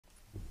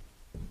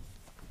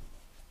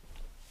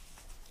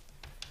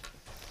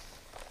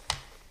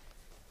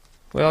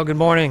Well, good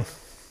morning.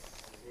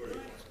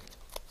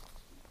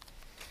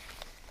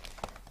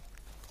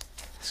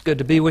 It's good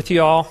to be with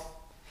you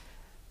all.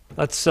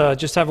 Let's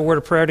just have a word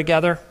of prayer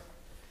together.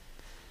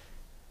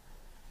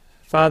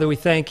 Father, we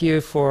thank you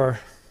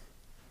for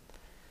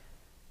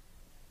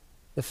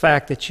the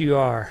fact that you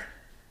are,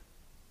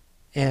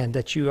 and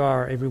that you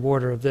are a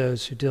rewarder of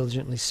those who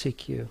diligently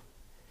seek you.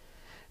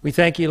 We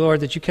thank you, Lord,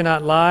 that you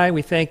cannot lie.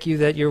 We thank you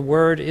that your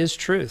word is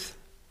truth.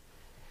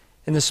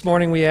 And this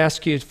morning we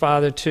ask you,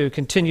 Father, to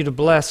continue to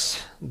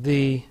bless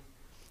the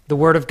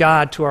Word of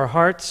God to our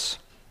hearts.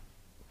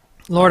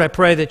 Lord, I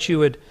pray that you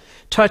would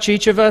touch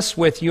each of us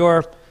with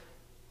your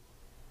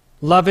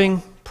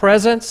loving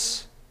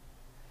presence.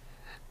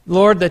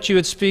 Lord, that you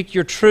would speak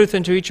your truth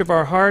into each of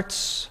our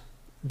hearts,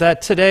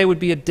 that today would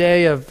be a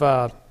day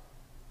of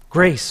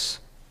grace.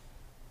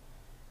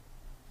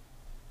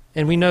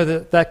 And we know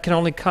that that can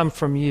only come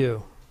from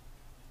you.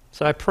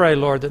 So I pray,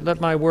 Lord, that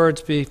let my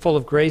words be full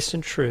of grace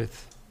and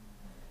truth.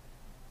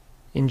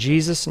 In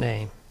Jesus'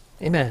 name,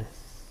 amen.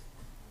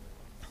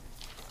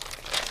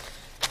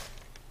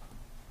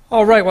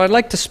 All right, well, I'd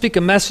like to speak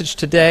a message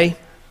today.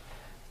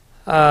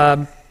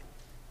 Kind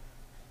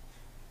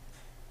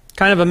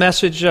of a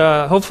message,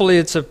 hopefully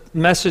it's a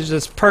message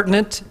that's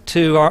pertinent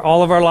to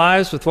all of our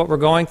lives with what we're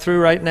going through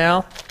right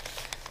now.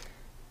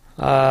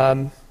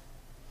 None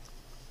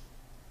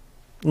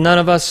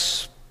of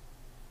us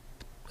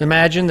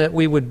imagine that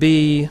we would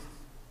be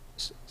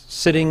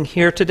sitting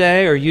here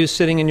today, or you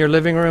sitting in your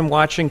living room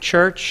watching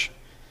church.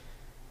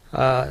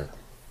 None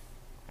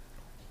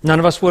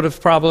of us would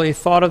have probably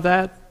thought of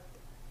that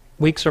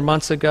weeks or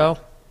months ago,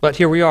 but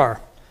here we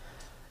are.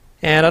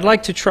 And I'd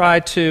like to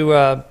try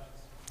to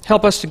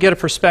help us to get a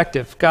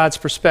perspective, God's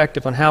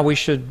perspective, on how we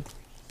should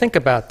think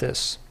about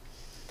this.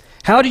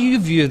 How do you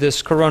view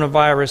this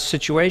coronavirus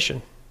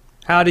situation?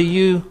 How do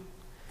you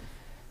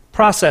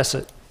process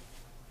it?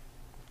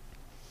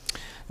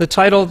 The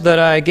title that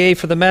I gave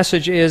for the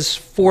message is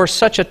For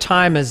Such a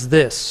Time as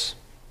This.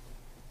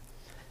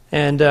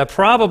 And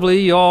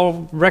probably you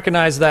all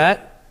recognize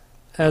that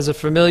as a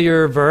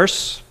familiar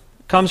verse.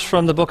 It comes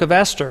from the book of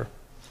Esther.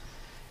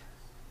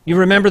 You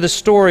remember the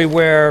story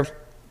where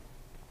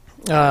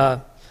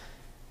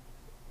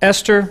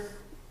Esther,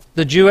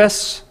 the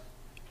Jewess,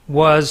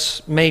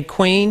 was made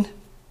queen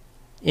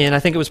in, I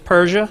think it was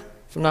Persia,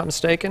 if I'm not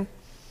mistaken.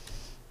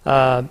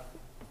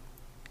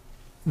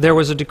 There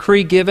was a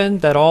decree given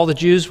that all the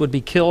Jews would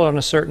be killed on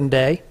a certain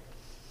day.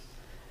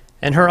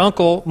 And her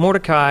uncle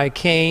Mordecai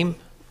came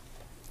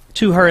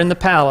to her in the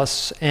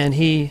palace, and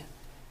he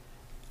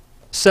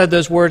said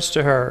those words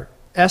to her.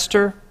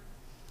 Esther,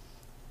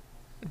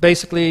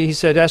 basically he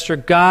said, Esther,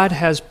 God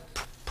has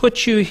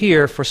put you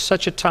here for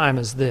such a time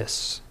as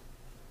this.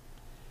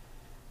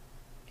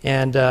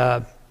 And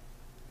I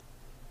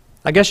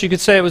guess you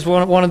could say it was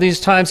one of these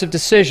times of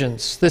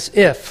decisions, this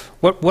if.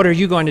 What are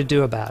you going to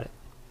do about it?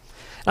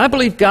 I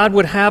believe God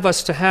would have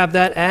us to have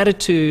that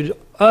attitude,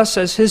 us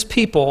as His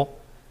people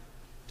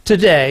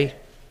today,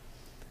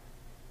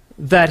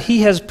 that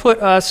He has put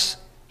us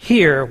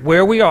here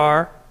where we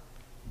are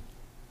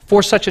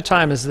for such a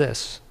time as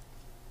this.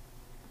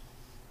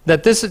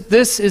 That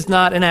this is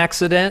not an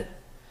accident.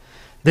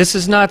 This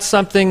is not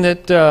something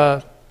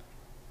that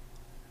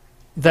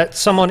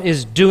someone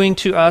is doing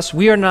to us.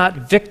 We are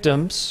not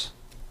victims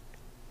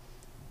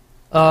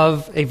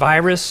of a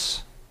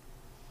virus.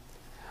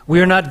 We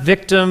are not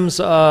victims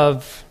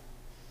of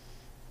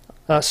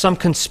some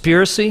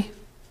conspiracy,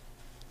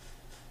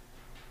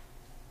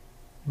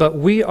 but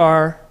we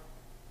are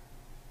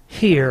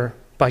here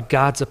by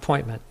God's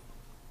appointment.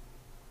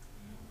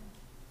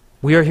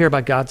 We are here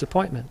by God's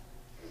appointment.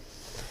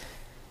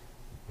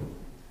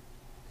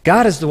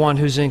 God is the one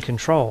who's in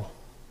control.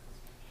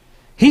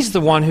 He's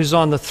the one who's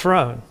on the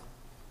throne.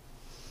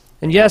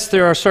 And yes,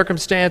 there are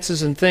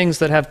circumstances and things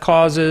that have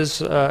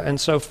causes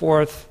and so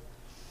forth.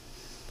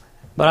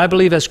 But I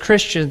believe as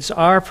Christians,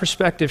 our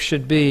perspective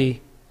should be,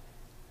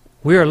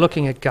 we are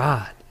looking at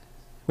God.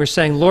 We're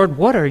saying, Lord,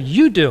 what are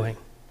you doing?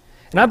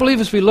 And I believe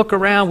as we look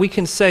around, we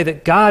can say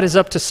that God is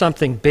up to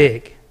something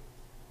big.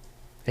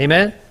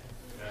 Amen?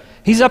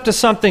 He's up to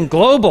something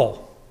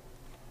global.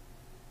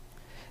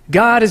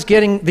 God is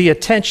getting the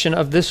attention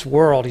of this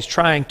world. He's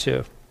trying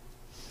to.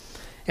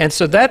 And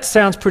so that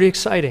sounds pretty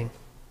exciting.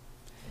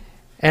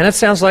 And it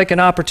sounds like an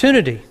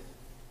opportunity,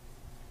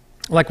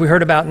 like we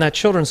heard about in that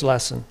children's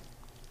lesson.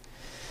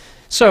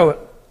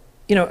 So,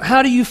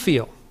 how do you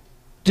feel?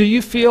 Do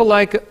you feel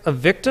like a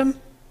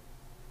victim?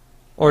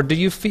 Or do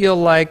you feel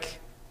like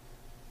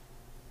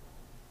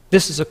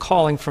this is a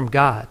calling from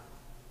God?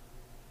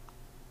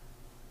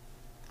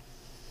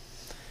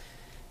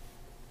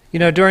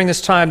 During this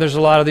time, there's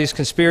a lot of these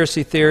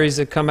conspiracy theories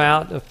that come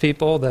out of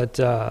people that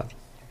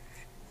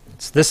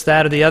it's this,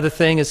 that, or the other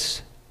thing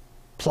is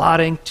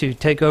plotting to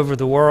take over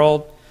the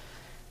world.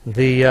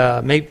 Maybe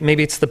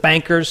it's the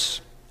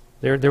bankers.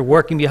 They're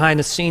working behind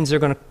the scenes. They're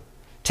going to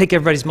take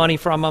everybody's money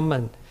from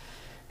them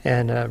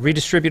and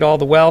redistribute all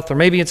the wealth. Or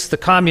maybe it's the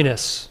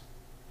communists.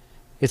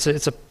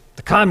 The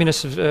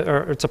communists,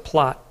 or it's a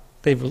plot.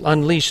 They've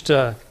unleashed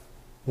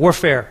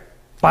warfare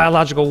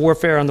biological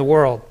warfare on the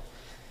world.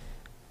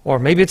 Or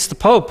maybe it's the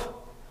Pope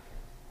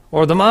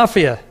or the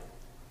mafia.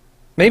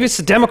 Maybe it's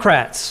the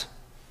Democrats.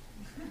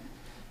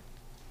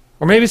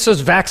 Or maybe it's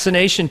those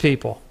vaccination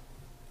people.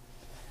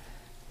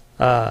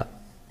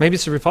 Maybe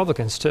it's the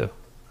Republicans too.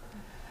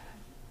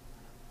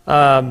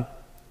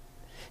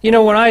 You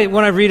know, when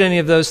I read any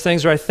of those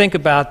things or I think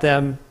about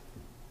them,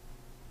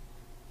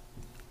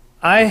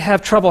 I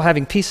have trouble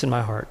having peace in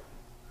my heart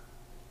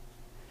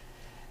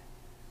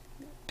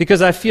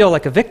because I feel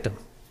like a victim.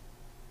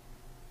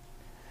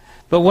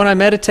 But when I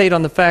meditate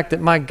on the fact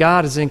that my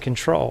God is in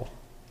control,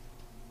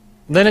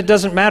 then it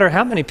doesn't matter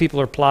how many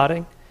people are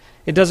plotting.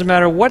 It doesn't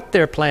matter what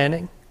they're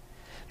planning,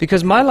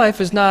 because my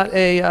life is not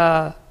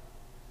under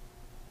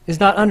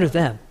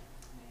them.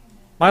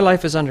 My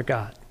life is under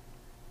God.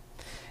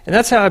 And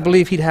that's how I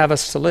believe He'd have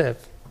us to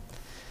live.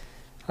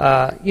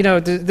 You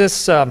know,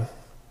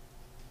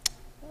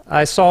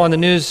 I saw in the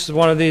news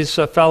one of these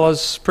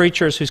fellows,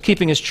 preachers, who's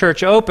keeping his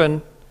church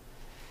open.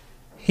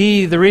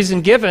 The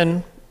reason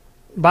given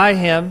by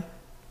him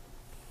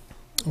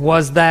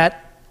was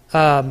that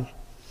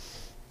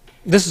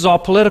this is all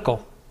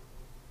political.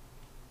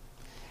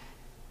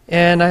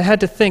 And I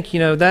had to think, you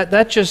know,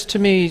 that just to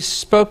me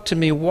spoke to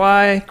me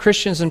why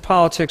Christians and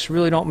politics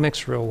really don't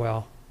mix real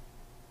well.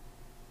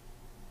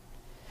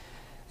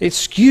 It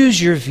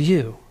skews your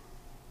view.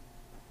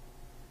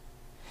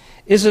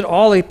 Is it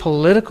all a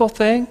political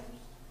thing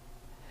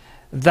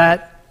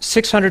that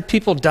 600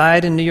 people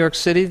died in New York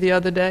City the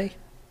other day?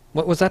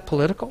 What was that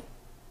political?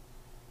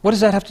 What does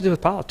that have to do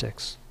with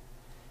politics?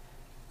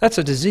 That's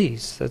a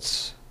disease.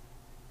 That's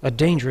a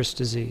dangerous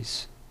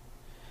disease.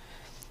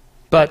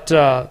 But,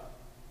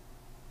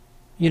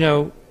 you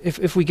know,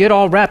 if we get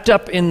all wrapped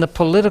up in the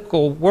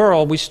political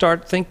world, we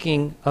start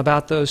thinking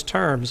about those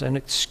terms, and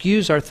it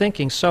skews our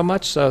thinking so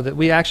much so that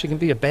we actually can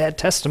be a bad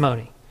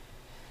testimony.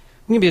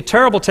 We can be a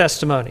terrible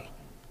testimony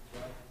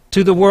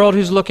to the world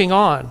who's looking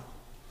on,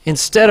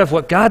 instead of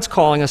what God's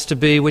calling us to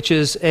be, which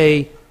is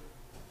a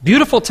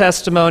beautiful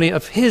testimony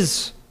of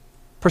His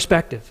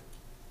perspective.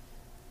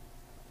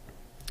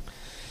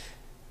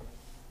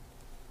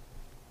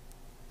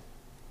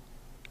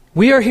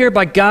 We are here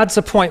by God's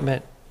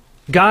appointment.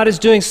 God is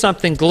doing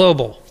something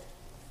global.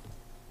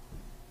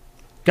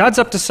 God's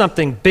up to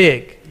something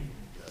big.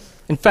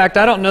 In fact,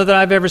 I don't know that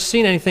I've ever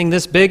seen anything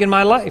this big in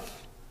my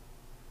life.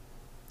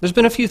 There's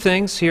been a few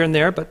things here and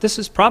there, but this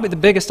is probably the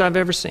biggest I've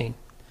ever seen.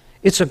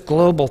 It's a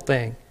global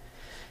thing.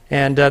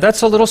 And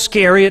that's a little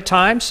scary at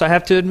times, I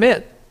have to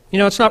admit. You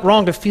know, it's not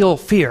wrong to feel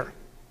fear.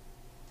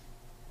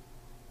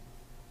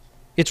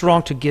 It's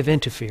wrong to give in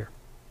to fear.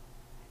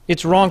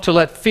 It's wrong to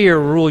let fear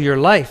rule your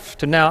life,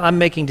 to now I'm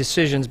making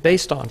decisions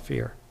based on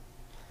fear.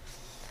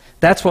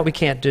 That's what we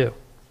can't do.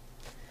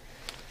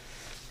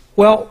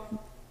 Well,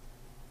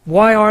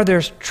 why are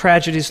there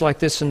tragedies like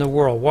this in the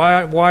world?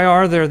 Why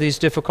are there these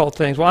difficult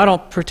things? Well, I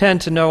don't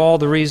pretend to know all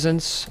the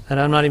reasons, and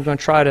I'm not even going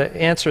to try to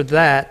answer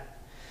that.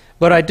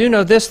 But I do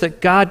know this, that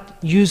God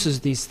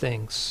uses these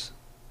things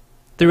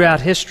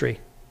throughout history.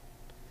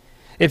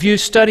 If you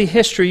study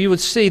history, you would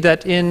see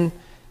that in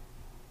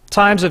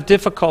times of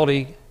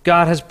difficulty,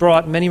 God has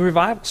brought many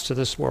revivals to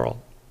this world.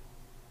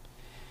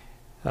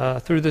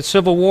 Through the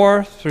Civil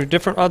War, through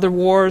different other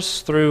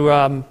wars,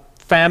 through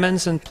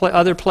famines in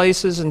other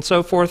places and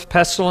so forth,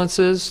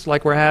 pestilences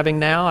like we're having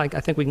now, I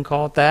think we can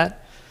call it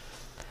that.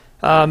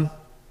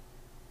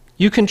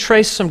 You can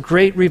trace some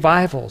great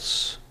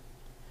revivals.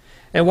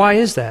 And why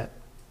is that?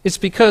 It's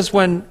because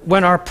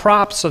when our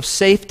props of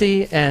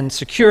safety and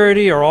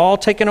security are all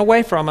taken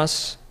away from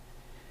us,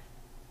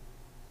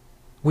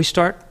 we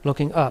start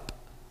looking up.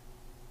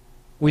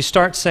 We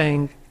start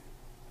saying,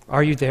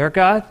 "Are you there,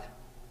 God?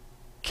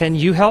 Can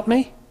you help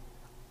me?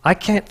 I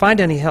can't find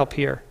any help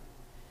here."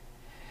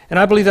 And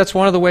I believe that's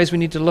one of the ways we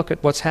need to look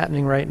at what's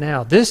happening right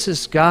now. This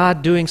is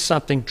God doing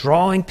something,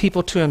 drawing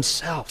people to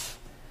Himself.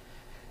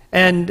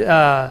 And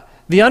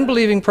the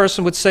unbelieving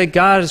person would say,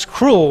 God is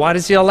cruel. Why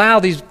does He allow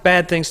these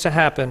bad things to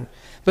happen?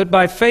 But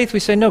by faith we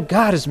say, no,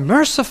 God is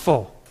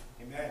merciful.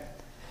 Amen.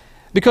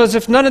 Because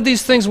if none of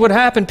these things would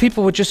happen,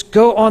 people would just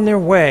go on their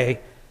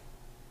way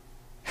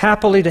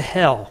happily to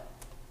hell.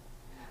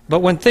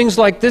 But when things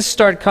like this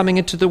start coming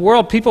into the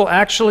world, people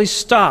actually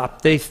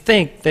stop. They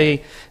think,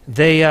 they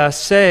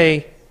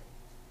say,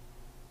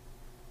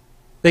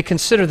 they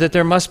consider that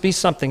there must be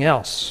something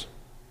else.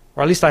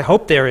 Or at least I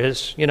hope there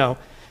is, you know,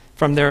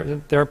 from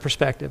their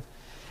perspective.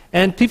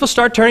 And people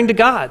start turning to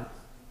God.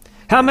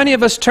 How many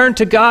of us turned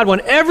to God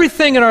when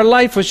everything in our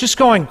life was just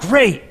going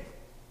great?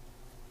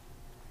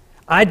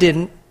 I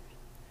didn't.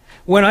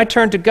 When I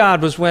turned to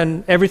God was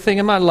when everything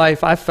in my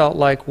life I felt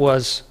like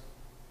was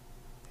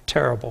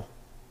terrible.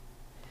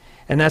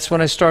 And that's when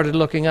I started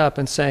looking up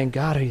and saying,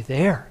 God, are you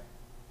there?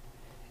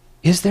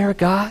 Is there a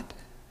God?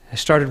 I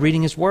started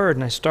reading His Word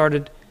and I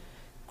started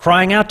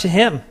crying out to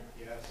Him.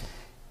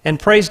 And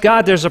praise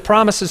God, there's a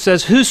promise that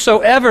says,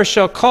 whosoever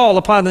shall call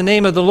upon the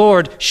name of the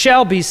Lord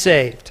shall be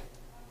saved.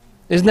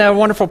 Isn't that a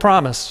wonderful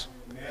promise?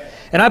 Amen.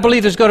 And I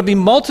believe there's going to be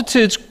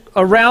multitudes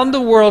around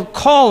the world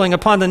calling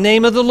upon the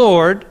name of the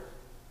Lord,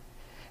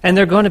 and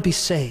they're going to be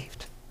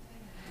saved.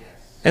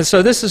 And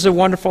so this is a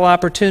wonderful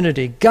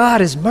opportunity.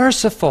 God is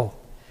merciful.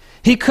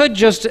 He could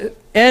just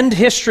end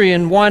history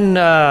in one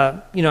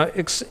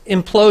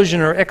implosion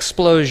or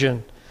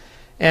explosion.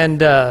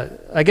 And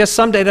I guess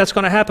someday that's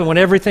going to happen when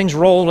everything's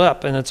rolled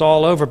up and it's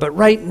all over. But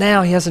right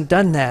now he hasn't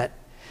done that.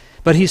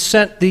 But he's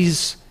sent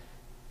these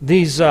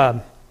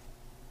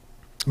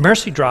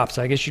mercy drops,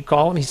 I guess you'd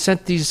call them. He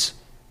sent this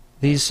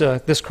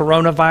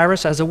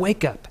coronavirus as a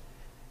wake-up,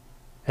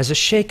 as a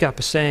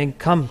shake-up, saying,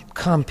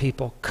 come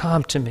people,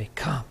 come to me,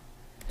 come.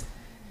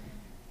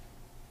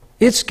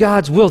 It's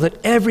God's will that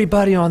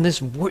everybody in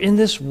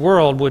this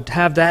world would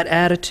have that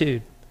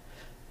attitude.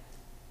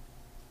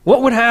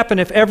 What would happen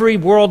if every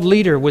world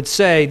leader would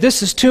say,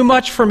 this is too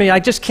much for me, I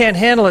just can't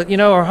handle it,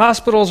 our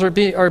hospitals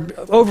are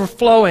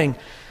overflowing,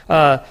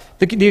 the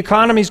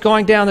economy's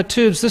going down the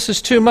tubes, this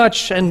is too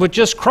much, and would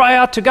just cry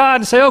out to God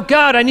and say, oh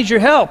God, I need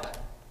your help.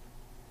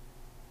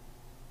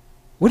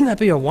 Wouldn't that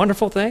be a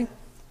wonderful thing?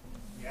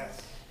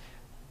 Yes.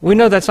 We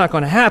know that's not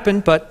going to happen,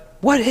 but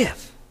what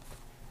if?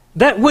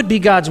 That would be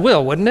God's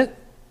will, wouldn't it?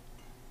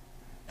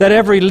 That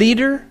every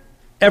leader,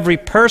 every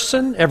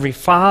person, every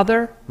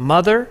father,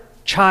 mother,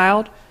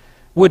 child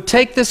would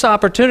take this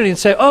opportunity and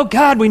say, oh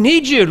God, we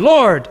need you,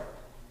 Lord.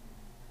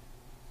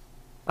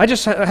 I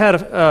just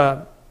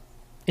had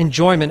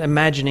enjoyment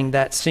imagining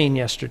that scene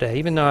yesterday,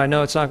 even though I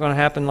know it's not going to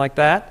happen like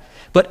that.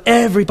 But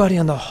everybody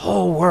in the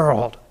whole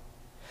world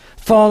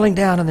falling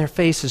down on their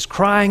faces,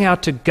 crying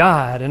out to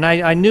God. And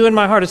I knew in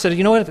my heart, I said,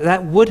 you know what, if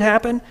that would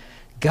happen,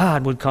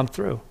 God would come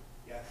through.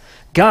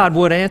 God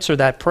would answer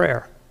that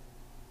prayer.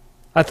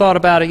 I thought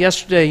about it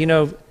yesterday.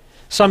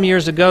 Some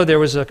years ago there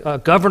was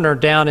a governor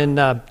down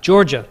in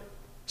Georgia,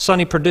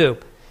 Sonny Perdue.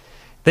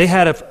 They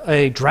had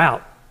a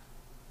drought,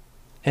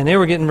 and they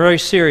were getting very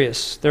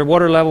serious. Their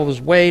water level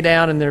was way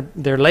down in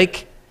their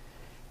lake.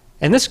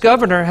 And this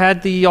governor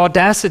had the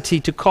audacity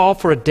to call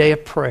for a day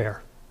of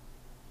prayer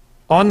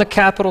on the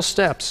Capitol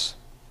steps.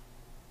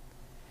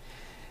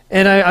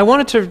 And I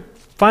wanted to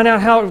find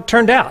out how it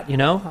turned out,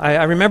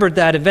 I remembered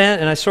that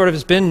event,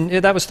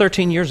 and that was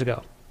 13 years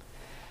ago.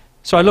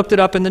 So I looked it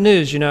up in the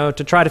news,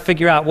 to try to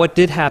figure out what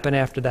did happen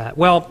after that.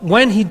 Well,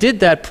 when he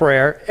did that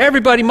prayer,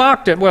 everybody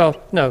mocked him.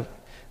 Well, no,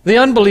 the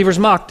unbelievers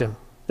mocked him.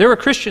 There were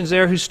Christians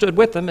there who stood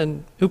with him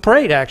and who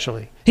prayed,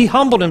 actually. He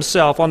humbled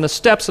himself on the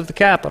steps of the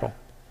Capitol.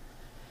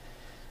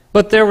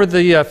 But there were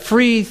the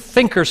Free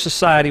Thinker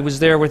Society was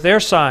there with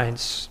their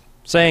signs,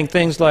 saying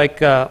things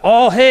like,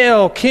 all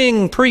hail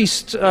King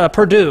Priest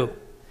Perdue.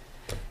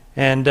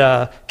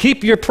 And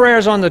keep your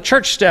prayers on the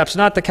church steps,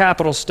 not the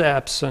Capitol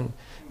steps, and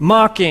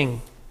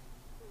mocking.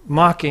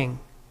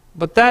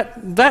 But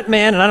that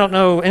man, and I don't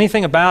know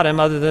anything about him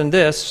other than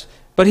this,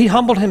 but he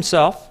humbled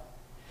himself,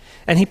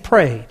 and he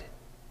prayed.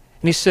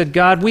 And he said,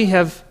 God, we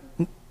have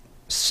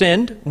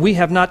sinned. We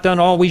have not done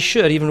all we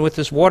should, even with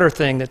this water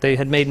thing that they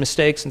had made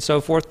mistakes and so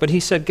forth. But he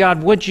said,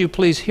 God, would you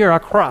please hear our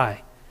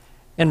cry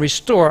and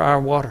restore our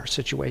water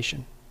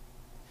situation?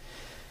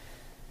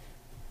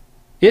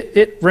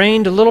 It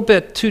rained a little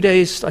bit 2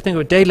 days, I think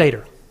a day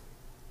later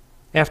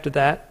after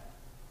that.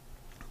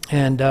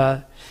 And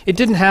it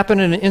didn't happen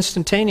in an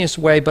instantaneous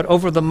way, but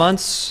over the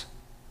months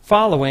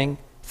following,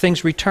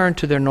 things returned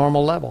to their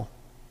normal level.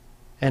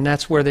 And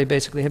that's where they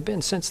basically have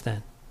been since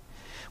then.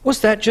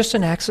 Was that just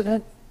an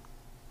accident?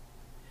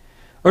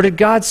 Or did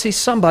God see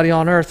somebody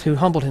on earth who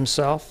humbled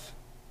himself?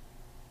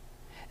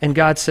 And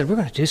God said, we're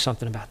going to do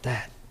something about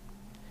that.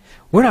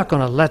 We're not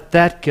going to let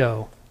that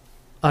go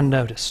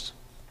unnoticed.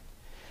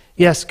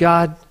 Yes,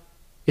 God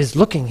is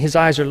looking, his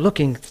eyes are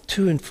looking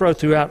to and fro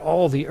throughout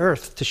all the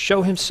earth to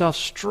show himself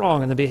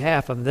strong on the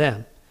behalf of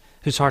them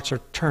whose hearts are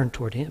turned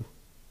toward him.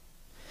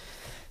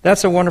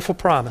 That's a wonderful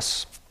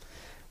promise.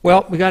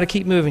 Well, we got to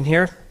keep moving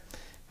here.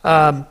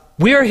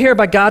 We are here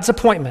by God's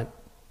appointment.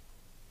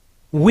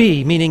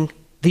 We, meaning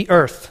the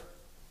earth,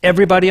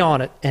 everybody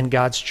on it, and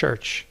God's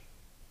church.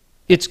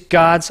 It's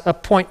God's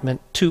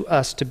appointment to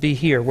us to be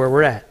here where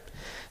we're at.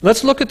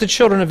 Let's look at the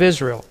children of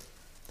Israel.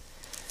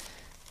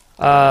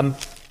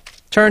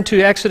 Turn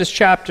to Exodus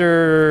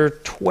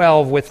chapter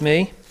 12 with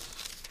me.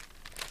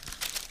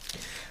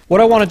 What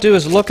I want to do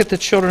is look at the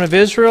children of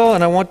Israel,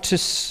 and I want to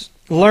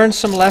learn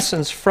some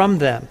lessons from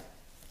them.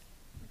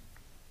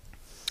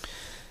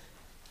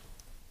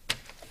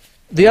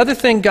 The other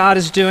thing God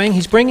is doing,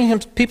 he's bringing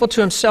people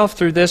to himself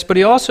through this, but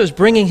he also is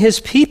bringing his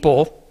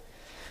people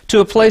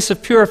to a place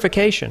of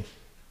purification,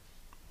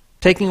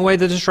 taking away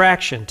the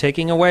distraction,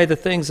 taking away the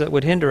things that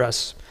would hinder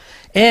us.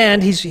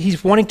 And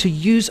he's wanting to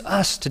use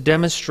us to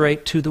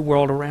demonstrate to the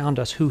world around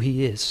us who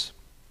he is.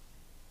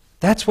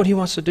 That's what he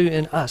wants to do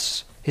in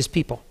us, his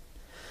people.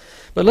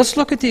 But let's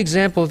look at the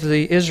example of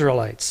the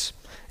Israelites.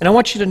 And I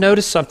want you to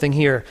notice something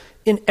here.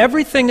 In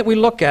everything that we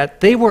look at,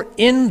 they were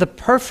in the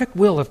perfect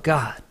will of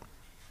God.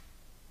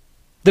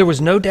 There was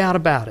no doubt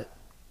about it.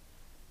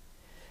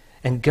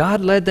 And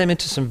God led them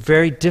into some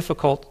very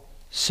difficult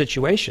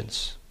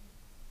situations.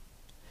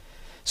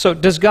 So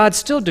does God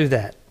still do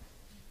that?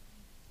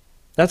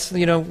 That's,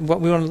 what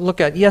we want to look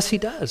at. Yes, he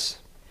does.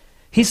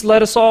 He's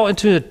led us all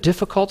into a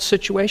difficult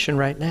situation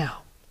right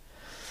now.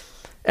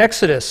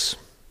 Exodus.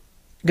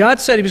 God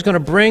said he was going to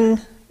bring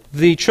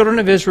the children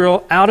of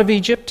Israel out of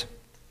Egypt.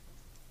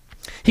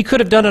 He could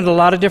have done it a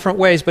lot of different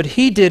ways, but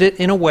he did it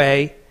in a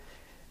way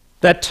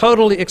that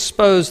totally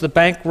exposed the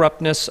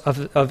bankruptness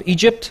of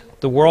Egypt,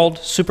 the world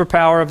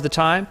superpower of the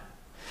time,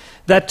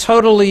 that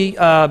totally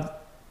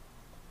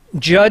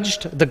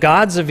judged the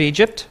gods of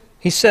Egypt.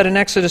 He said in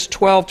Exodus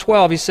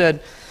 12:12, he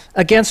said,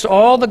 "Against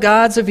all the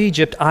gods of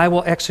Egypt I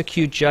will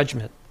execute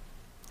judgment."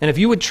 And if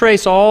you would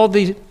trace all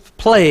the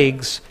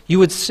plagues, you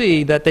would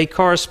see that they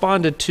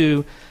corresponded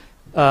to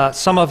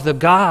some of the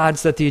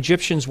gods that the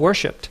Egyptians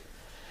worshipped.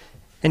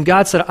 And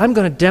God said, I'm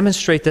going to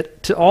demonstrate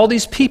that to all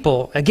these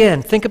people.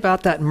 Again, think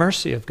about that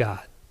mercy of God.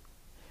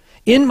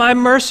 In my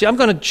mercy, I'm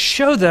going to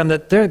show them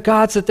that they're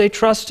gods that they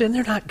trust in.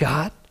 They're not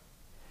God.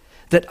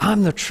 That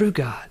I'm the true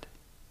God.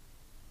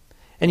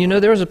 And you know,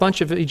 there was a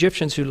bunch of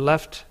Egyptians who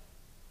left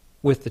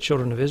with the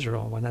children of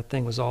Israel when that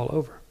thing was all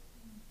over.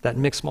 That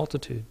mixed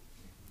multitude.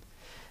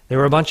 There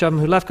were a bunch of them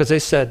who left because they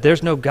said,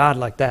 there's no God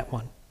like that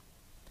one.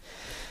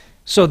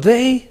 So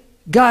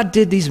God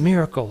did these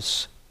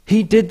miracles.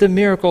 He did the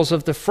miracles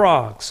of the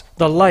frogs,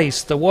 the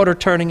lice, the water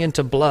turning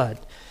into blood,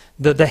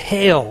 the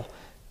hail,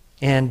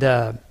 and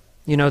the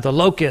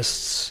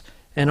locusts,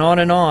 and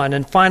on.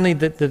 And finally,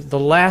 the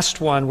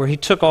last one where he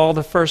took all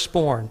the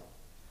firstborn.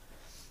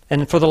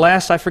 And for the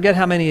last, I forget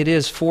how many it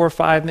is, 4 or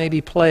 5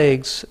 maybe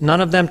plagues,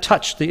 none of them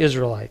touched the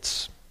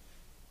Israelites.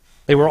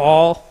 They were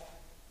all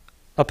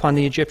upon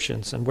the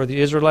Egyptians. And where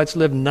the Israelites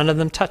lived, none of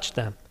them touched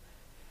them.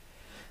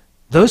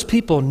 Those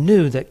people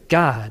knew that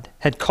God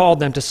had called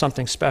them to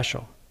something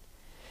special.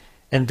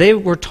 And they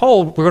were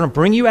told, we're going to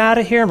bring you out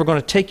of here and we're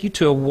going to take you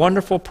to a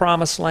wonderful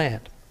promised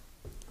land.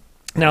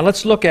 Now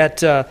let's look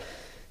at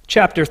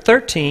chapter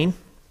 13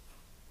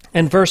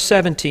 and verse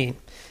 17.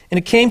 And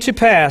it came to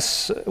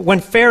pass, when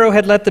Pharaoh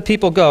had let the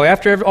people go,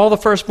 after all the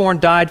firstborn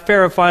died,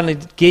 Pharaoh finally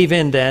gave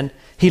in then.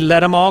 He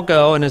let them all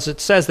go, and as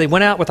it says, they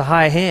went out with a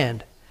high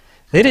hand.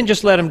 They didn't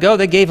just let them go,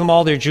 they gave them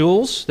all their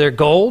jewels, their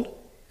gold,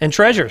 and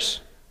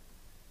treasures.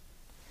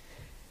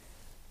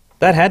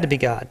 That had to be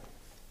God.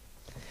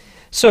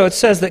 So it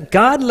says that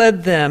God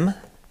led them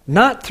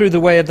not through the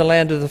way of the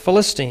land of the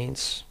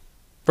Philistines.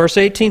 Verse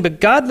 18,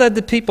 but God led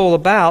the people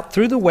about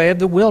through the way of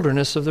the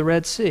wilderness of the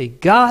Red Sea.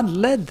 God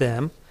led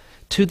them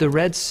to the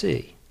Red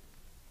Sea.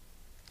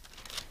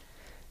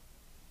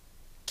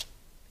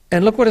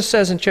 And look what it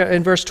says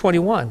in verse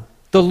 21.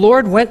 The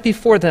Lord went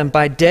before them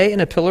by day in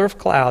a pillar of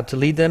cloud to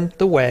lead them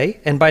the way,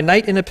 and by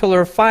night in a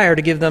pillar of fire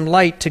to give them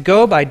light to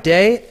go by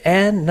day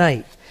and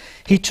night.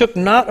 He took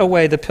not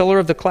away the pillar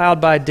of the cloud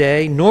by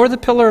day, nor the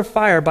pillar of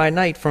fire by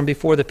night from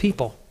before the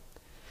people.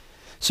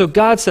 So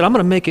God said, I'm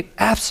going to make it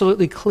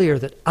absolutely clear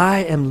that I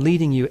am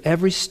leading you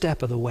every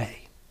step of the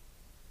way.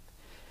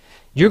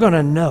 You're going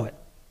to know it,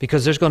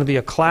 because there's going to be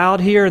a cloud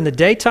here in the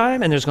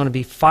daytime, and there's going to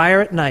be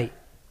fire at night.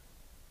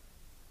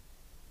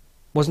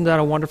 Wasn't that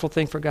a wonderful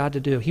thing for God to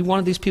do? He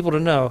wanted these people to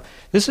know,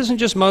 this isn't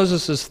just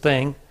Moses'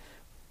 thing.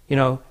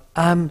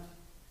 I'm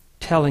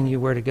telling you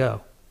where to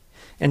go.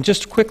 And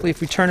just quickly,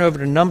 if we turn over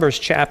to Numbers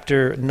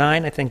chapter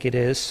 9, I think it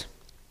is,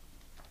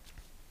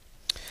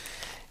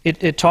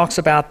 it talks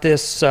about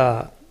this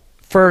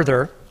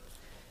further.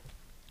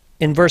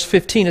 In verse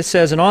 15 it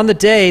says, and on the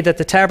day that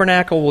the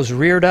tabernacle was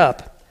reared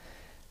up,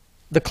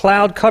 the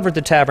cloud covered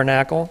the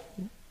tabernacle,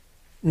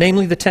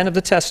 namely the tent of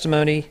the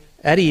testimony,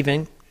 at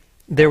even.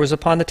 There was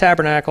upon the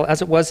tabernacle,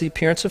 as it was, the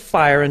appearance of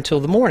fire until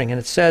the morning. And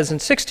it says in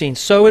 16,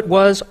 so it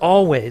was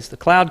always. The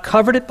cloud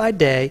covered it by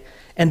day,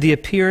 and the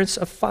appearance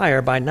of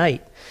fire by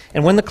night.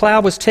 And when the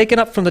cloud was taken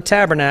up from the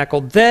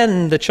tabernacle,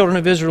 then the children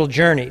of Israel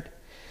journeyed.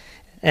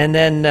 And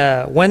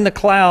then when the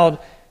cloud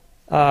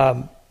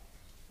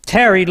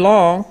tarried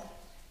long,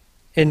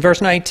 in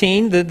verse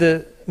 19,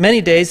 the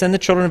many days, then the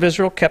children of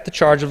Israel kept the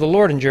charge of the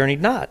Lord and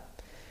journeyed not.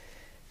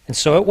 And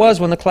so it was,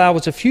 when the cloud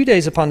was a few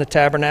days upon the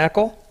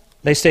tabernacle,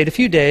 they stayed a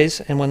few days,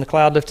 and when the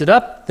cloud lifted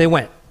up, they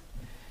went.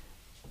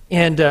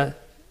 And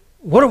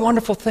what a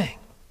wonderful thing.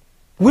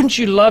 Wouldn't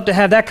you love to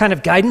have that kind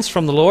of guidance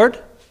from the Lord?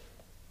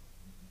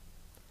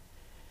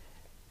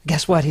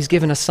 Guess what? He's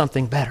given us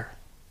something better.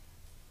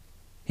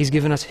 He's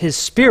given us His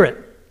Spirit.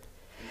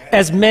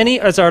 As many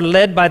as are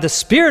led by the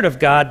Spirit of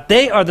God,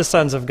 they are the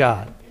sons of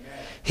God.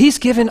 Amen. He's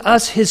given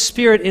us His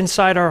Spirit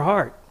inside our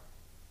heart.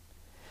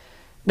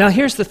 Now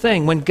here's the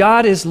thing. When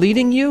God is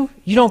leading you,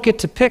 you don't get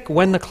to pick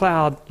when the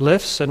cloud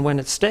lifts and when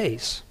it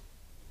stays.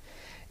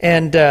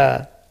 And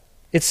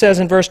it says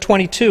in verse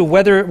 22,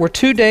 whether it were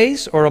 2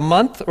 days or a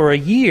month or a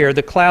year,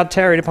 the cloud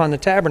tarried upon the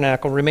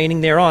tabernacle,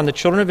 remaining thereon. The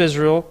children of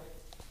Israel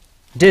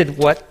did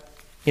what,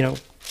 the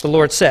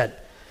Lord said.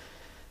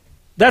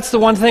 That's the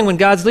one thing, when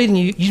God's leading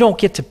you, you don't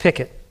get to pick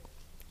it.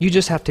 You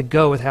just have to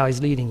go with how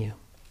He's leading you.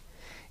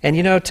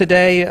 And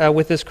today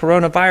with this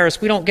coronavirus,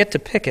 we don't get to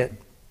pick it.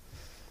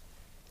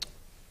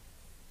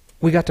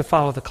 We got to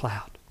follow the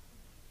cloud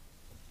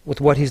with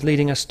what He's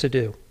leading us to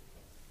do.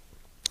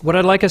 What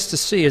I'd like us to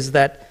see is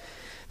that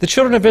the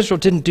children of Israel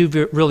didn't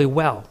do really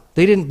well.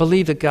 They didn't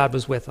believe that God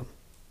was with them.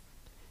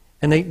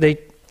 And they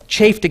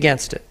chafed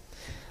against it.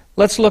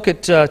 Let's look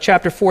at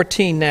chapter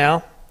 14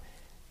 now,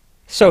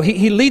 So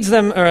he leads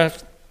them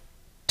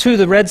to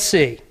the Red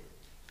Sea.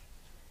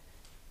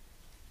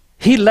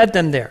 He led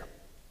them there.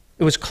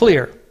 It was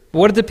clear.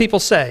 What did the people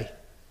say?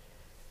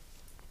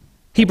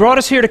 He brought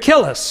us here to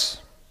kill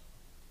us.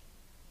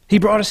 He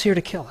brought us here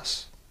to kill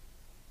us.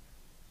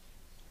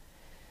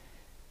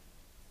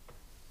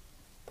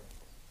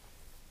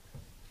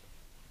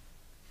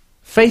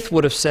 Faith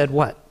would have said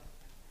what?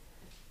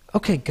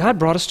 Okay, God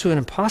brought us to an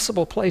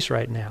impossible place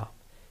right now.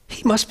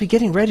 He must be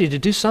getting ready to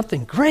do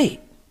something great.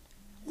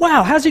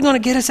 Wow, how's he going to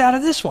get us out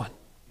of this one?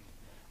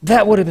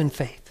 That would have been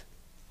faith.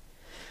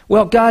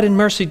 Well, God in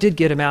mercy did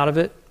get him out of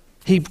it.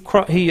 He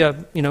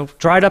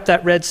dried up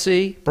that Red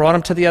Sea, brought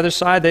them to the other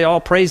side. They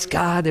all praised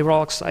God. They were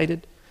all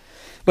excited.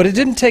 But it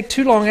didn't take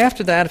too long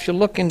after that. If you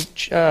look in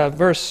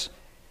verse,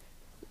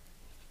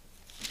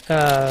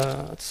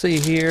 let's see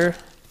here.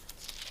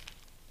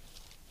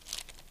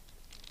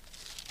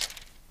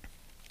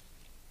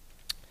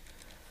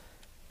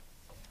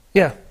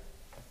 Yeah,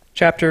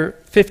 chapter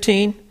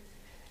 15.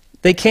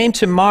 They came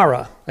to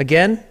Marah.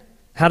 Again,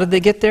 how did they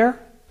get there?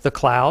 The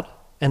cloud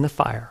and the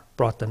fire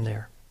brought them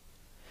there.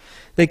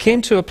 They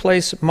came to a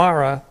place,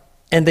 Marah,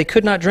 and they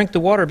could not drink the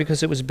water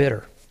because it was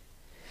bitter.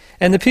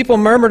 And the people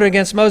murmured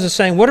against Moses,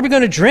 saying, what are we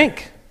going to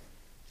drink?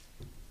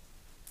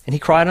 And he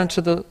cried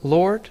unto the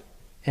Lord,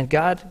 and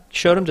God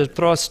showed him to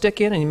throw a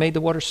stick in, and he made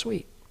the water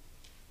sweet.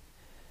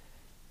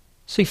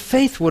 See,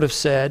 faith would have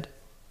said,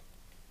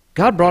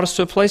 God brought us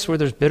to a place where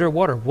there's bitter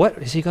water. What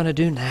is he going to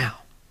do now?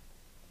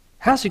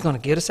 How's he going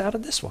to get us out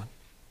of this one?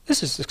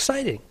 This is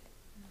exciting.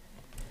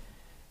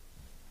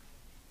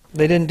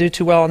 They didn't do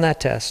too well on that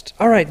test.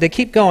 All right, they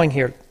keep going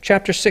here.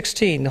 Chapter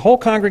 16, the whole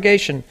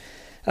congregation,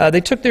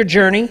 they took their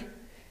journey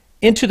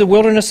into the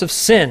wilderness of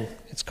sin,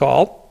 it's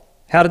called.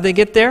 How did they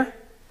get there?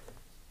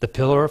 The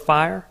pillar of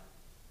fire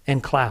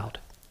and cloud.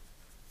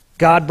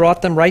 God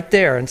brought them right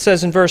there. And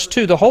says in verse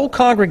 2, the whole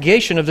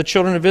congregation of the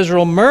children of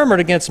Israel murmured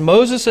against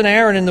Moses and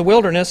Aaron in the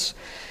wilderness.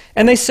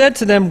 And they said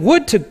to them,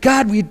 would to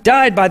God we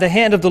died by the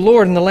hand of the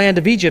Lord in the land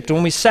of Egypt,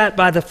 when we sat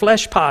by the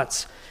flesh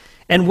pots,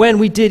 and when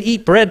we did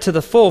eat bread to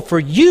the full. For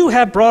you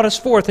have brought us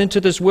forth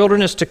into this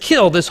wilderness to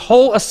kill this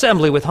whole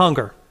assembly with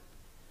hunger.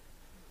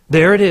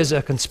 There it is,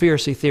 a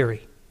conspiracy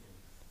theory.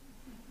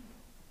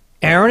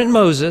 Aaron and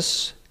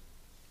Moses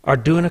are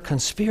doing a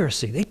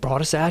conspiracy. They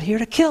brought us out here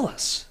to kill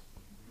us.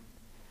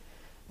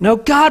 No,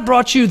 God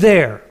brought you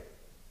there.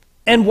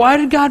 And why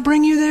did God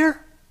bring you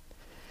there?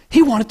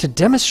 He wanted to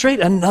demonstrate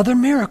another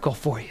miracle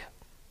for you.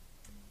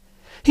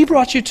 He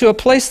brought you to a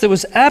place that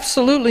was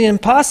absolutely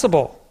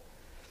impossible.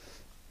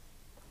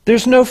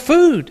 There's no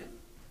food.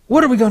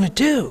 What are we going to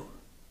do?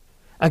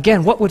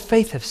 Again, what would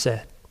faith have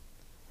said?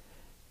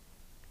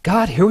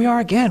 God, here we are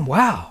again.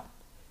 Wow.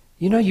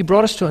 You know, you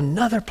brought us to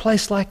another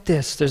place like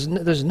this.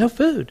 There's no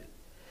food.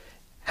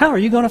 How are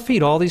you going to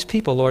feed all these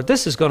people, Lord?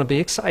 This is going to be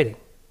exciting.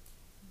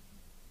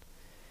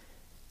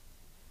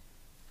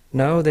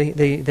 No,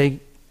 they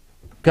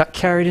got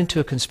carried into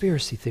a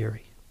conspiracy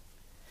theory.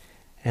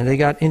 And they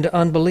got into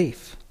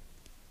unbelief.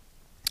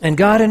 And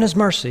God in his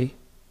mercy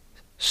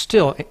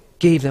still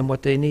gave them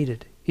what they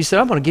needed. He said,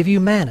 I'm going to give you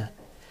manna.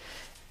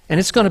 And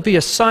it's going to be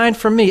a sign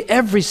from me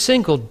every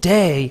single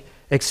day,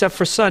 except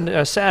for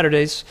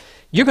Saturdays.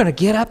 You're going to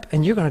get up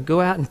and you're going to go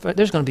out and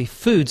there's going to be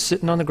food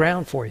sitting on the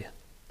ground for you.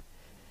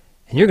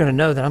 And you're going to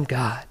know that I'm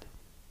God.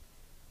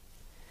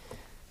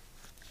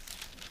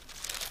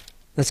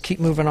 Let's keep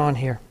moving on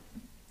here.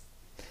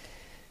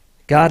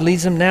 God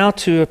leads them now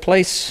to a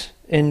place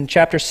in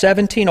chapter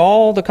 17.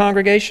 All the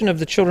congregation of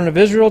the children of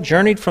Israel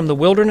journeyed from the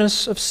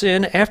wilderness of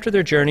sin after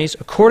their journeys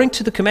according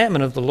to the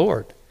commandment of the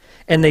Lord.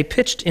 And they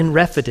pitched in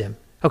Rephidim.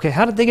 Okay,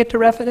 how did they get to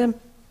Rephidim?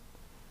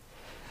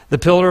 The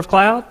pillar of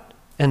cloud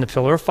and the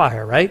pillar of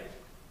fire, right?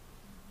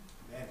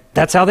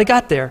 That's how they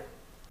got there.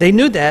 They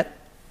knew that.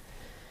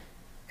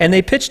 And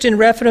they pitched in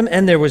Rephidim,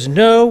 and there was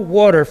no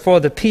water for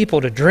the people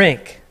to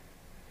drink.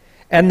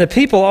 And the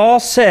people all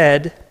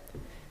said,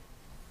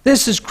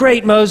 this is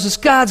great, Moses.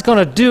 God's going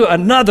to do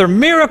another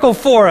miracle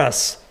for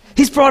us.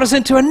 He's brought us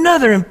into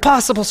another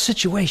impossible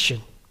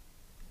situation.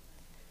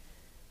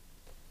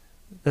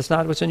 That's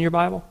not what's in your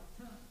Bible?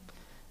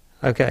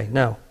 Okay,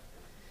 no.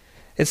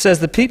 It says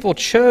the people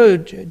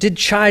did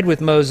chide with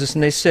Moses,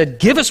 and they said,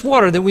 give us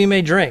water that we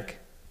may drink.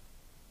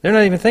 They're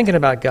not even thinking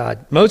about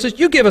God. Moses,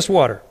 you give us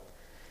water.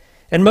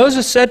 And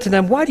Moses said to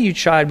them, why do you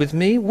chide with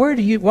me?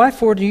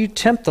 Wherefore do you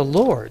tempt the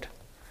Lord?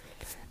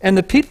 And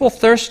the people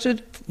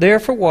thirsted there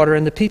for water,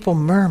 and the people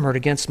murmured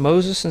against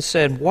Moses and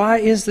said, why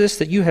is this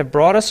that you have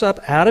brought us up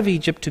out of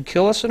Egypt to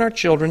kill us and our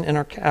children and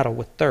our cattle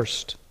with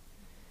thirst?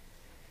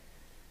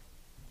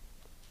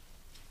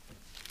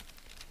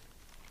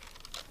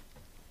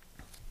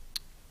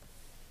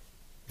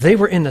 They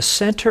were in the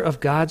center of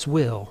God's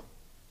will,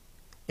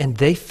 and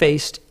they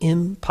faced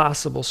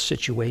impossible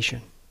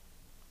situation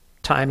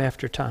time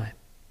after time.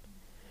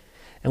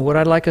 And what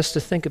I'd like us to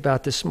think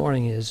about this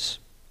morning is,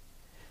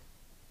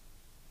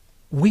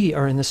 we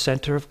are in the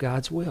center of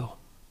God's will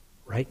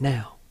right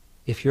now,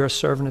 if you're a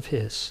servant of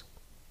his.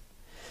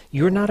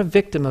 You're not a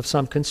victim of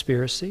some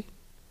conspiracy.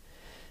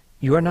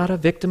 You are not a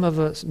victim of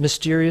a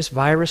mysterious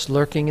virus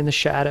lurking in the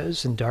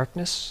shadows and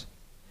darkness.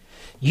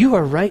 You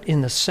are right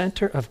in the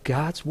center of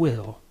God's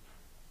will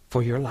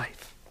for your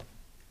life.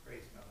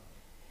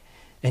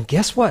 And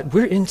guess what?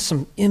 We're in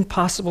some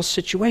impossible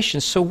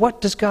situations. So what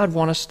does God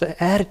want us,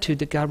 the attitude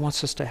that God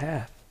wants us to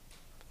have?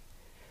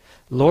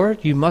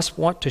 Lord, you must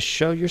want to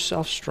show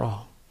yourself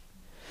strong.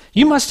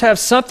 You must have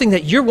something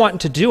that you're wanting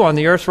to do on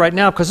the earth right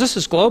now, because this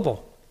is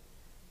global.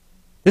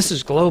 This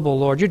is global,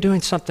 Lord. You're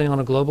doing something on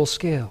a global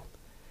scale.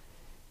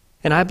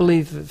 And I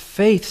believe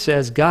faith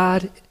says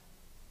God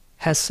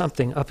has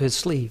something up his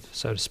sleeve,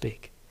 so to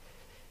speak.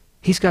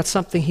 He's got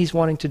something he's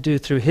wanting to do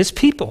through his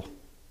people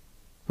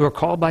who are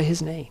called by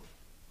his name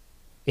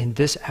in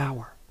this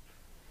hour.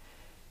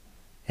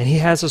 And he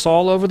has us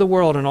all over the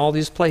world in all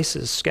these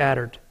places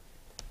scattered.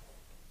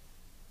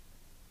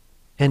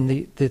 And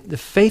the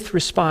faith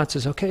response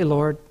is, okay,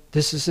 Lord,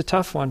 this is a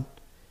tough one.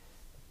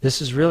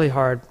 This is really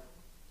hard.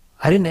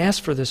 I didn't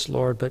ask for this,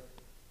 Lord, but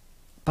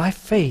by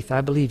faith, I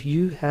believe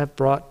you have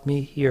brought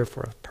me here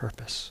for a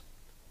purpose,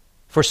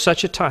 for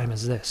such a time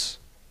as this.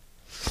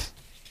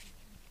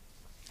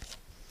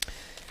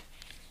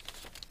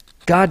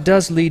 God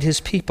does lead his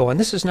people, and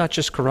this is not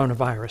just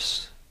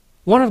coronavirus.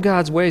 One of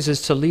God's ways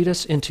is to lead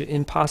us into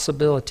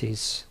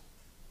impossibilities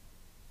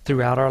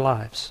throughout our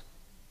lives.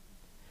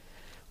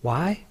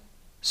 Why?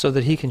 So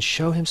that he can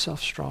show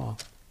himself strong.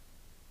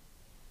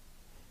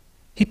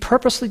 He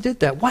purposely did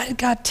that. Why did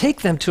God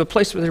take them to a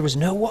place where there was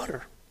no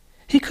water?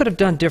 He could have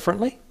done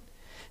differently.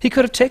 He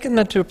could have taken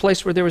them to a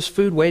place where there was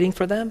food waiting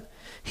for them.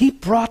 He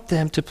brought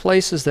them to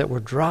places that were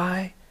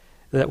dry,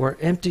 that were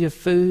empty of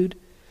food,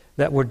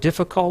 that were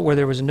difficult, where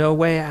there was no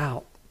way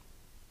out.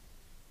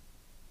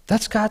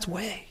 That's God's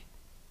way.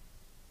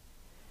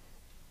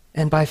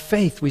 And by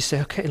faith, we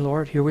say, okay,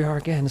 Lord, here we are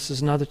again. This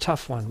is another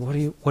tough one. What are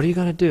you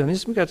going to do? I mean,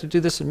 we've got to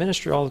do this in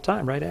ministry all the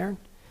time, right, Aaron?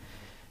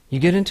 You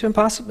get into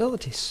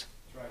impossibilities.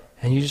 That's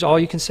right. And all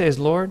you can say is,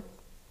 Lord,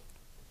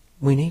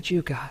 we need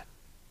you, God.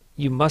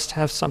 You must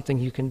have something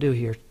you can do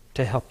here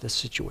to help this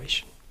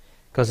situation,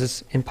 because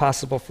it's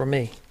impossible for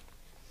me.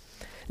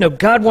 No,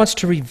 God wants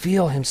to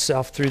reveal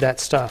himself through that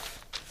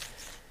stuff.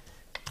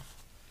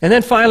 And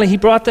then finally, he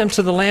brought them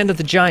to the land of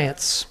the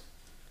giants.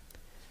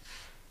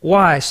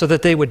 Why? So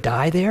that they would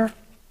die there?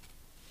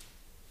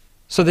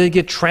 So they'd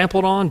get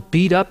trampled on,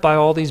 beat up by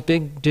all these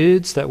big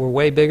dudes that were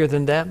way bigger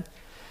than them?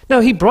 No,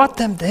 he brought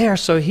them there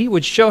so he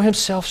would show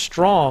himself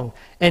strong,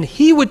 and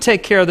he would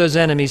take care of those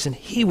enemies, and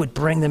he would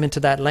bring them into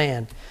that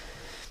land.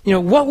 You know,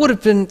 what would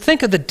have been,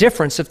 think of the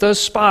difference if those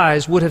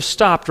spies would have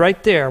stopped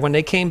right there when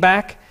they came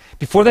back,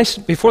 before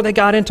they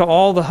got into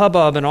all the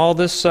hubbub and all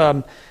this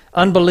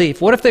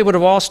unbelief. What if they would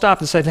have all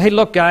stopped and said, hey,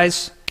 look,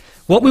 guys,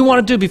 what we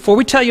want to do before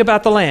we tell you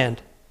about the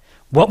land,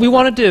 what we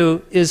want to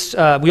do is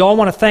we all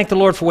want to thank the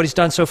Lord for what he's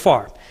done so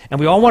far. And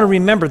we all want to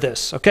remember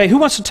this, okay? Who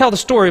wants to tell the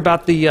story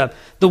about the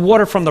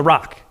water from the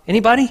rock?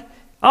 Anybody?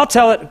 I'll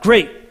tell it.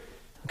 Great.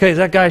 Okay,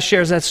 that guy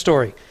shares that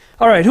story.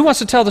 All right, who wants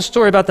to tell the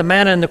story about the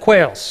manna and the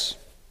quails?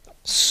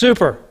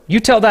 Super. You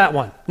tell that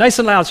one. Nice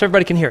and loud so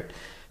everybody can hear it.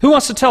 Who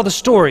wants to tell the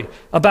story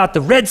about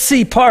the Red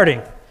Sea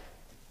parting?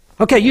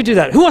 Okay, you do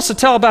that. Who wants to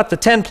tell about the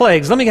 10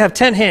 plagues? Let me have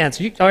 10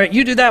 hands. All right,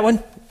 you do that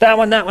one. That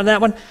one, that one,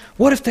 that one.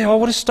 What if they all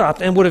would have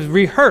stopped and would have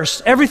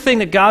rehearsed everything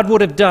that God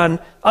would have done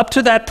up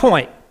to that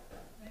point?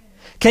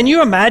 Can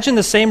you imagine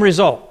the same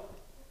result?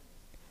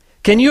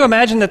 Can you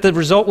imagine that the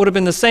result would have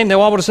been the same? They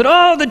all would have said,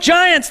 oh, the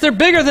giants, they're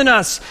bigger than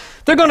us.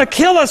 They're going to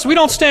kill us. We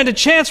don't stand a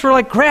chance. We're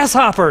like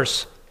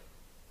grasshoppers.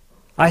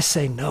 I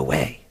say, no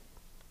way.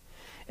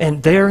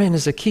 And therein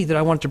is a key that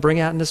I want to bring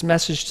out in this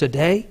message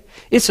today.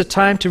 It's a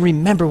time to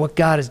remember what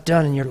God has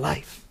done in your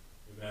life.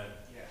 Amen.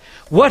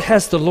 What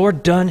has the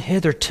Lord done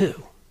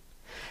hitherto?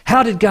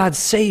 How did God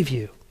save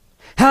you?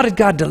 How did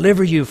God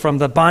deliver you from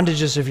the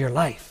bondages of your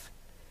life?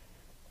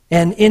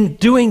 And in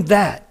doing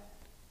that,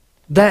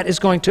 that is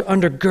going to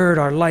undergird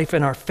our life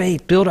and our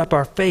faith, build up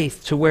our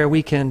faith to where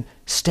we can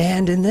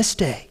stand in this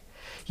day.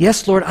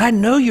 Yes, Lord, I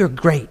know you're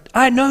great.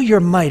 I know you're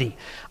mighty.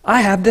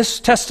 I have this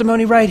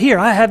testimony right here.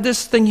 I have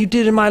this thing you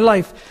did in my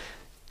life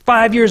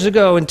 5 years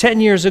ago and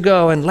 10 years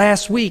ago and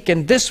last week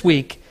and this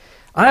week.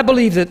 I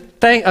believe that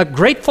a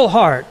grateful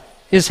heart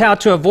is how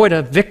to avoid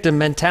a victim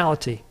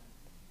mentality.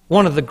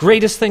 One of the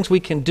greatest things we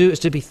can do is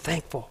to be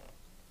thankful.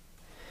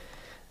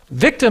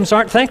 Victims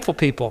aren't thankful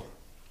people.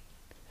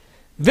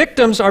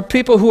 Victims are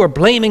people who are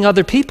blaming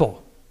other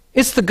people.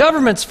 It's the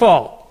government's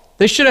fault.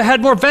 They should have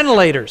had more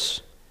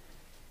ventilators.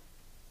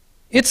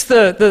 It's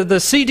the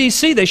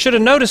CDC. They should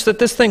have noticed that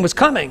this thing was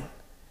coming.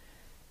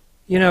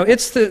 You know,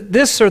 it's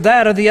this or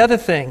that or the other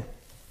thing.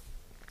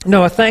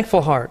 No, a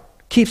thankful heart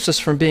keeps us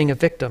from being a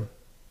victim.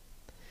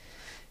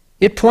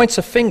 It points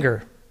a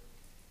finger.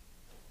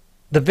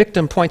 The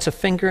victim points a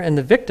finger, and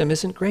the victim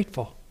isn't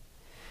grateful.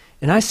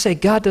 And I say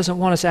God doesn't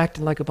want us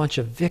acting like a bunch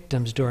of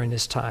victims during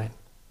this time.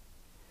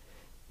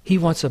 He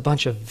wants a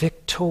bunch of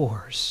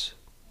victors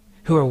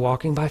who are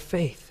walking by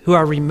faith, who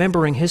are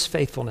remembering his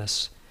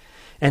faithfulness,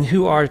 and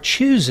who are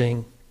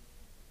choosing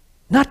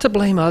not to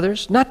blame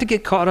others, not to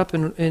get caught up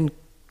in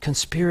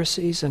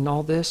conspiracies and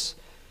all this,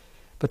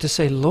 but to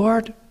say,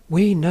 Lord,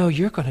 we know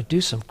you're going to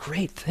do some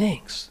great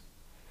things.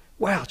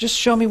 Wow, just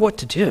show me what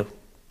to do.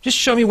 Just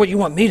show me what you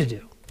want me to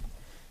do,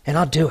 and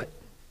I'll do it.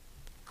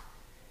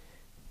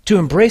 To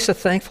embrace a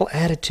thankful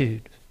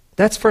attitude.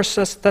 That's 1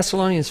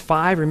 Thessalonians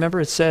 5.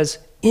 Remember, it says,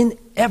 in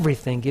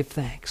everything give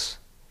thanks.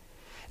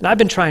 And I've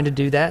been trying to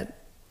do that.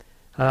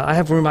 I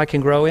have room I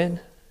can grow in.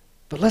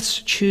 But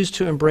let's choose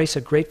to embrace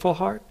a grateful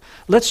heart.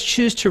 Let's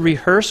choose to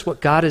rehearse what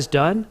God has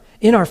done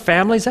in our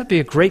families. That'd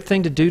be a great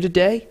thing to do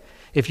today.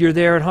 If you're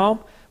there at home,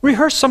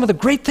 rehearse some of the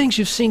great things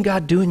you've seen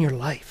God do in your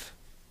life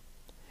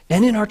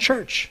and in our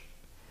church.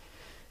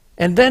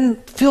 And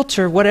then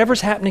filter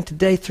whatever's happening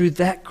today through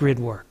that grid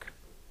work.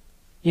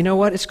 You know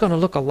what? It's going to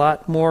look a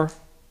lot more,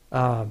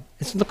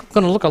 it's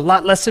going to look a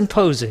lot less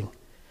imposing,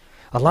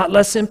 a lot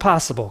less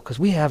impossible, because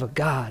we have a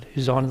God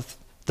who's on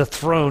the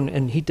throne,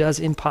 and he does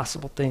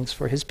impossible things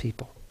for his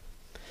people.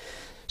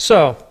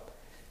 So,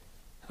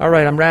 all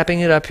right, I'm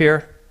wrapping it up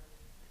here.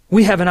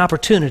 We have an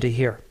opportunity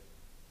here.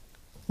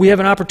 We have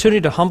an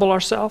opportunity to humble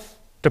ourselves,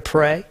 to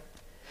pray.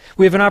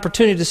 We have an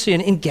opportunity to see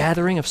an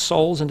ingathering of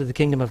souls into the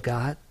kingdom of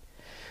God.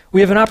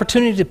 We have an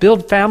opportunity to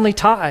build family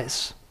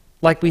ties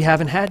like we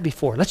haven't had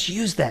before. Let's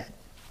use that.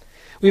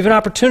 We have an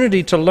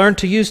opportunity to learn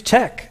to use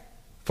tech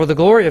for the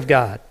glory of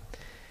God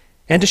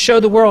and to show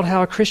the world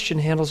how a Christian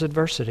handles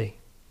adversity.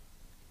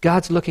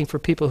 God's looking for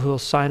people who will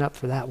sign up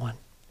for that one.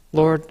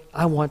 Lord,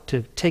 I want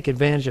to take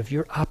advantage of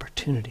your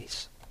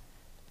opportunities.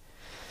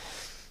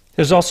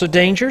 There's also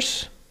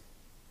dangers.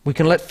 We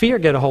can let fear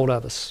get a hold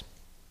of us.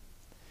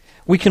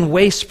 We can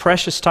waste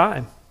precious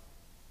time.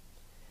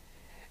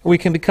 We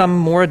can become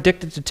more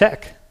addicted to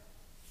tech.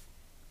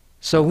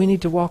 So we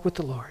need to walk with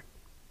the Lord.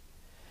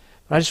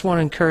 But I just want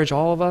to encourage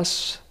all of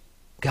us,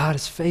 God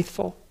is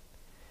faithful,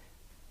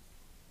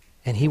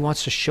 and he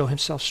wants to show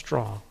himself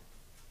strong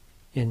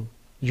in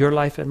your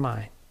life and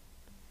mine.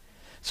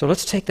 So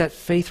let's take that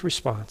faith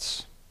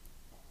response.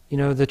 You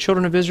know, the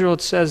children of Israel,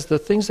 it says the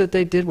things that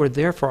they did were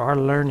there for our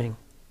learning.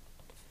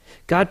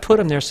 God put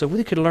them there so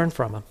we could learn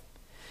from them.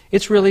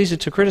 It's real easy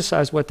to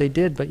criticize what they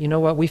did, but you know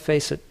what? We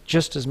face it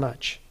just as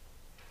much.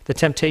 The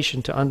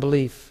temptation to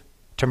unbelief,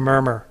 to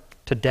murmur,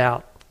 to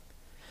doubt.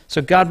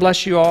 So God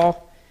bless you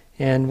all,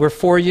 and we're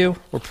for you.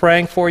 We're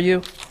praying for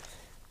you,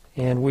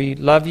 and we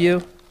love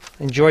you.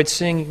 Enjoyed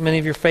seeing many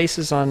of your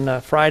faces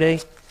on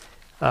Friday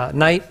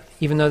night,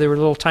 even though there were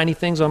little tiny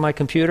things on my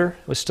computer.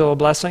 It was still a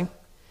blessing.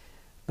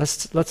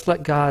 Let's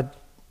let God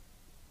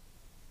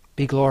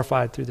be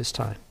glorified through this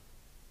time.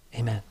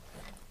 Amen.